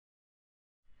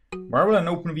VIRL and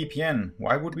OpenVPN,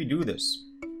 why would we do this?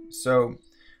 So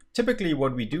typically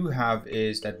what we do have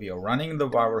is that we are running the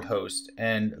VIRL host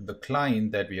and the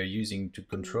client that we are using to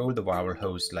control the VIRL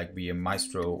host, like via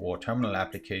Maestro or terminal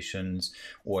applications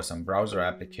or some browser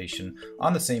application,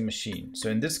 on the same machine. So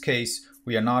in this case,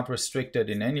 we are not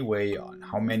restricted in any way on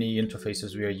how many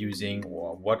interfaces we are using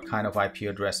or what kind of IP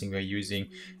addressing we are using.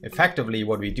 Effectively,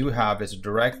 what we do have is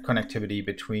direct connectivity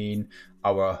between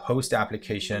our host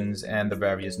applications and the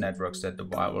various networks that the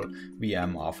VIRL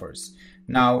VM offers.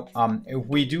 Now, if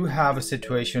we do have a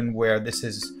situation where this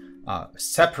is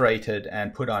separated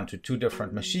and put onto two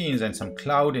different machines and some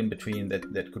cloud in between,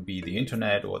 that could be the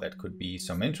internet or that could be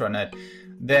some intranet,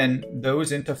 then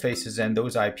those interfaces and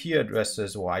those IP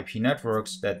addresses or IP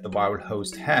networks that the VIRL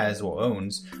host has or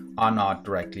owns are not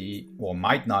directly or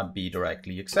might not be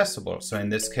directly accessible. So in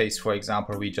this case, for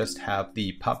example, we just have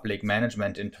the public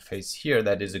management interface here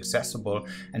that is accessible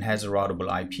and has a routable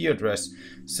IP address.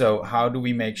 So how do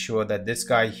we make sure that this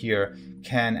guy here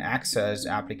can access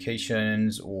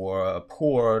applications or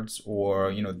ports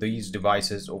or these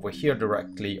devices over here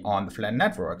directly on the flat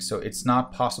network? So it's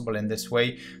not possible in this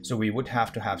way. So we would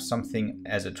have to have something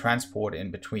as a transport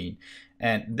in between.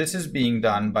 And this is being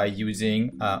done by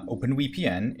using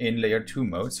OpenVPN in layer 2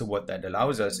 mode. So what that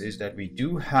allows us is that we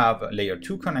do have a layer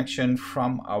 2 connection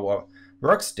from our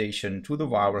workstation to the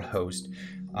VIRL host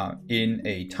in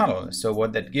a tunnel. So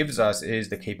what that gives us is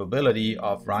the capability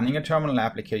of running a terminal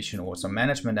application or some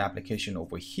management application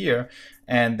over here,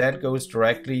 and that goes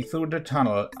directly through the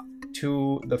tunnel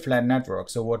to the flat network.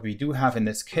 So what we do have in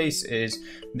this case is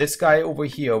this guy over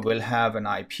here will have an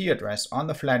IP address on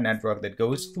the flat network that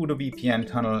goes through the VPN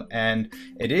tunnel, and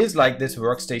it is like this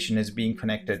workstation is being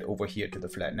connected over here to the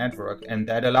flat network, and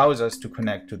that allows us to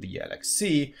connect to the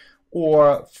LXC,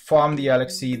 or from the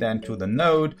LXC then to the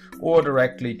node, or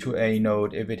directly to a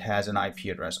node if it has an IP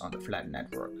address on the flat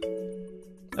network.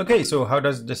 Okay, so how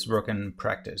does this work in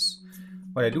practice?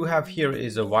 What I do have here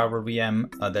is a VIRL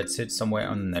VM that sits somewhere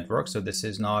on the network. So this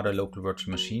is not a local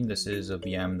virtual machine. This is a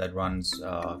VM that runs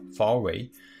far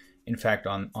away. In fact,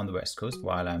 on the West Coast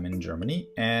while I'm in Germany.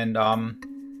 And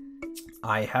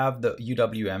I have the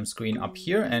UWM screen up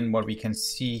here, and what we can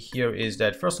see here is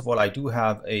that first of all I do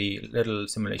have a little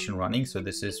simulation running, so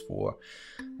this is for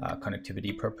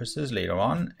connectivity purposes later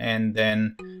on, and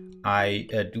then I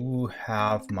do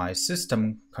have my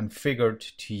system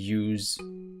configured to use,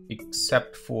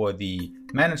 except for the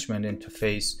management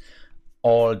interface,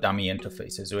 all dummy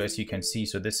interfaces. So as you can see,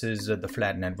 so this is the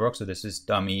flat network, so this is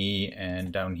dummy,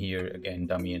 and down here again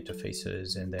dummy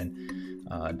interfaces, and then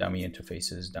dummy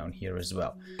interfaces down here as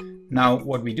well. Now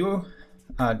what we do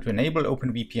to enable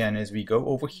OpenVPN is we go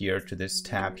over here to this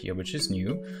tab here, which is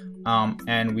new,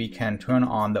 and we can turn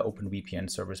on the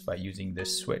OpenVPN service by using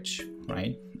this switch,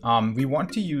 right? We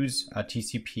want to use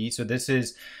TCP, so this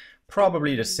is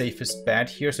probably the safest bet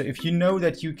here. So if you know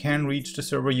that you can reach the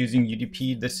server using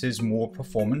UDP, this is more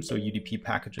performance. So UDP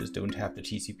packages don't have the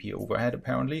TCP overhead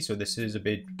apparently, so this is a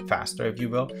bit faster, if you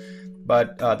will.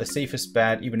 But the safest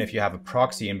bet, even if you have a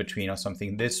proxy in between or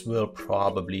something, this will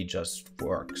probably just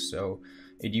work. So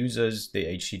it uses the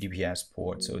HTTPS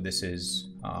port. So this is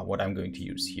what I'm going to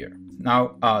use here.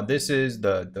 Now, this is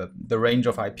the range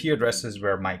of IP addresses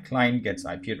where my client gets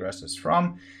IP addresses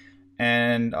from.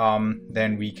 And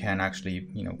then we can actually,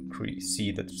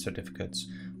 see the certificates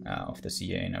of the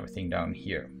CA and everything down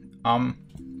here.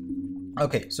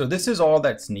 Okay, so this is all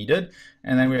that's needed.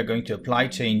 And then we are going to apply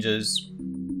changes,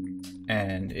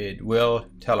 and it will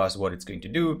tell us what it's going to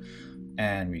do.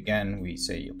 And we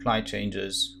say apply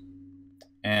changes,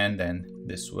 and then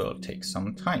this will take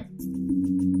some time.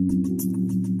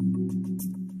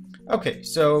 Okay,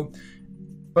 so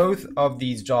both of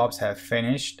these jobs have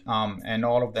finished, and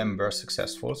all of them were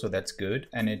successful, so that's good.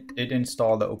 And it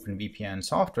installed the OpenVPN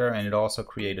software, and it also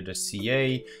created a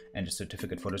CA and a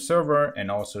certificate for the server,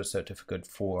 and also a certificate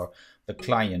for the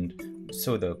client.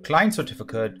 So the client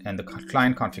certificate and the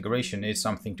client configuration is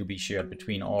something to be shared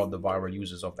between all the VIRL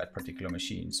users of that particular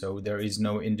machine. So there is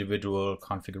no individual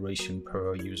configuration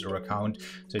per user account.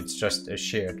 So it's just a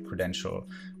shared credential,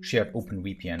 shared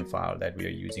OpenVPN file that we are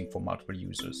using for multiple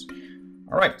users.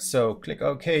 All right, so click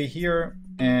OK here,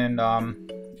 and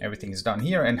everything is done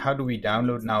here. And how do we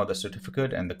download now the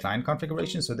certificate and the client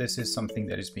configuration? So this is something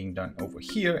that is being done over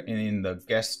here in the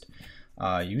guest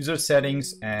user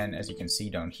settings. And as you can see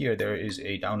down here, there is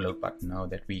a download button now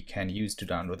that we can use to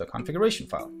download the configuration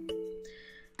file.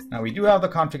 Now we do have the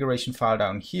configuration file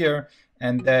down here,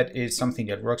 and that is something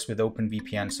that works with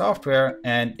OpenVPN software.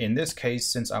 And in this case,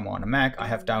 since I'm on a Mac, I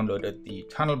have downloaded the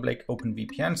TunnelBlick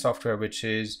OpenVPN software, which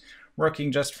is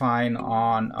working just fine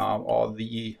on all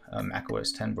the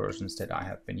macOS 10 versions that I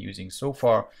have been using so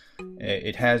far.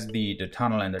 It has the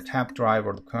tunnel and the tap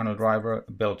driver, the kernel driver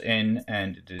built in,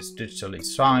 and it is digitally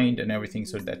signed and everything,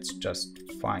 so that's just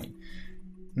fine.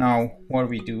 Now what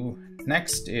we do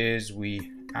next is we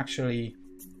actually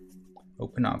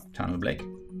open up TunnelBlake.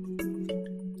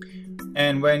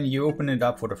 And when you open it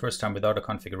up for the first time without a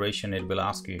configuration, it will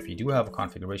ask you if you do have a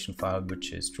configuration file,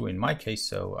 which is true in my case.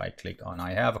 So I click on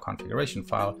I have a configuration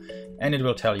file, and it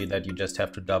will tell you that you just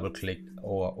have to double click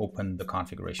or open the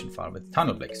configuration file with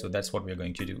TunnelBlake. So that's what we're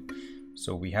going to do.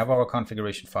 So we have our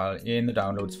configuration file in the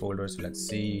downloads folder. So let's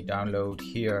see, download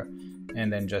here,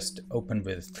 and then just open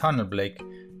with TunnelBlake.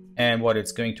 And what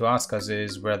it's going to ask us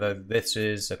is whether this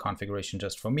is a configuration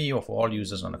just for me or for all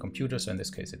users on a computer. So in this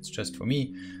case, it's just for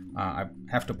me. I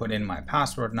have to put in my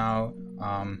password now,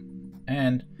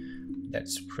 and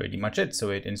that's pretty much it.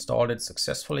 So it installed it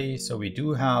successfully. So we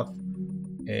do have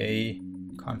a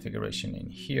configuration in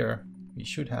here. We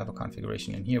should have a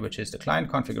configuration in here, which is the client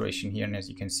configuration here. And as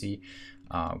you can see,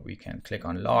 we can click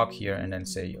on log here and then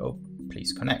say, oh,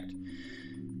 please connect.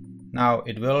 Now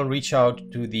it will reach out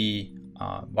to the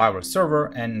VIRL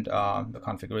server, and the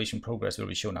configuration progress will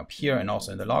be shown up here and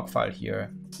also in the log file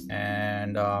here.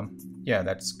 And yeah,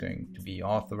 that's going to be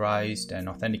authorized and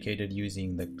authenticated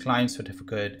using the client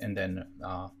certificate, and then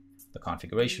the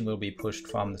configuration will be pushed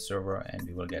from the server, and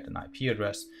we will get an IP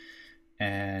address,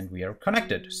 and we are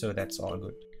connected. So that's all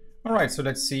good. All right, so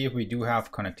let's see if we do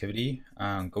have connectivity.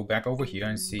 Go back over here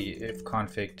and see if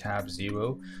config tab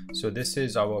 0. So this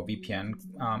is our VPN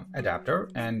adapter,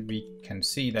 and we can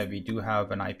see that we do have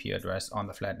an IP address on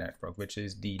the flat network, which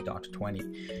is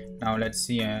d.20. Now let's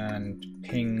see and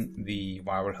ping the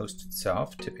VIRL host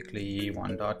itself, typically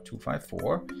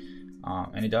 1.254.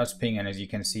 And it does ping, and as you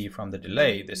can see from the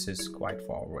delay, this is quite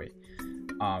far away.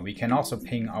 We can also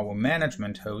ping our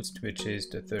management host, which is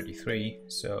the 33.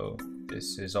 So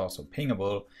this is also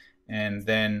pingable. And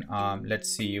then let's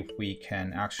see if we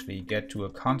can actually get to a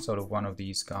console of one of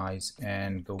these guys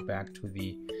and go back to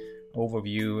the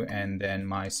overview and then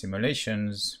my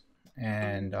simulations.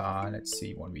 And let's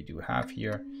see what we do have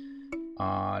here.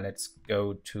 Let's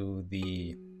go to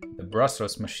the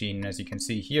Brussels machine. As you can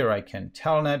see here, I can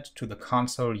telnet to the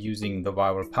console using the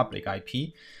VIRL public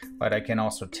IP, but I can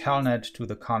also telnet to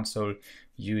the console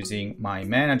using my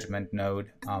management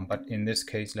node. But in this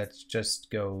case, let's just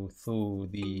go through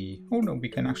the, oh no, we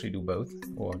can actually do both,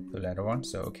 or the latter one.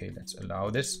 So okay, let's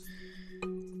allow this.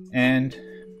 And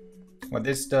what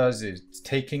this does is it's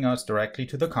taking us directly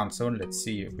to the console. Let's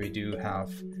see if we do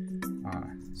have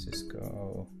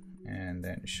Cisco, and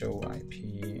then show IP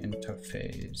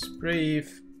interface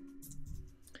brief.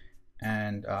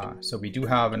 And so we do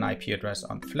have an IP address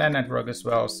on the flat network as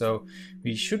well. So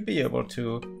we should be able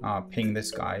to ping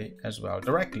this guy as well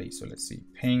directly. So let's see,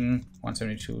 ping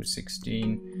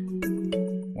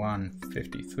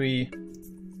 172.16.153.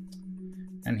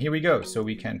 And here we go. So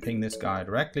we can ping this guy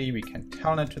directly. We can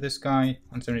telnet to this guy,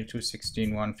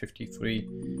 172.16.153.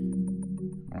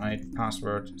 All right,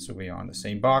 password. So we are on the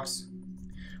same box.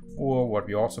 Or what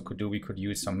we also could do, we could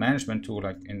use some management tool,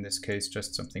 like in this case,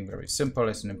 just something very simple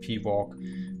as an mpwalk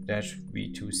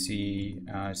 -v2c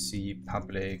c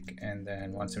public, and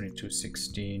then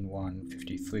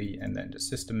 172.16.153, and then the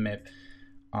system map.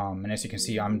 And as you can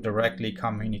see, I'm directly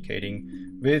communicating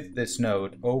with this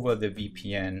node over the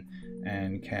VPN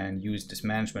and can use this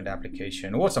management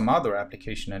application or some other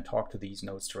application and talk to these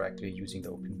nodes directly using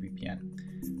the Open VPN.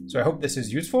 So I hope this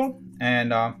is useful,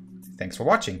 and thanks for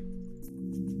watching.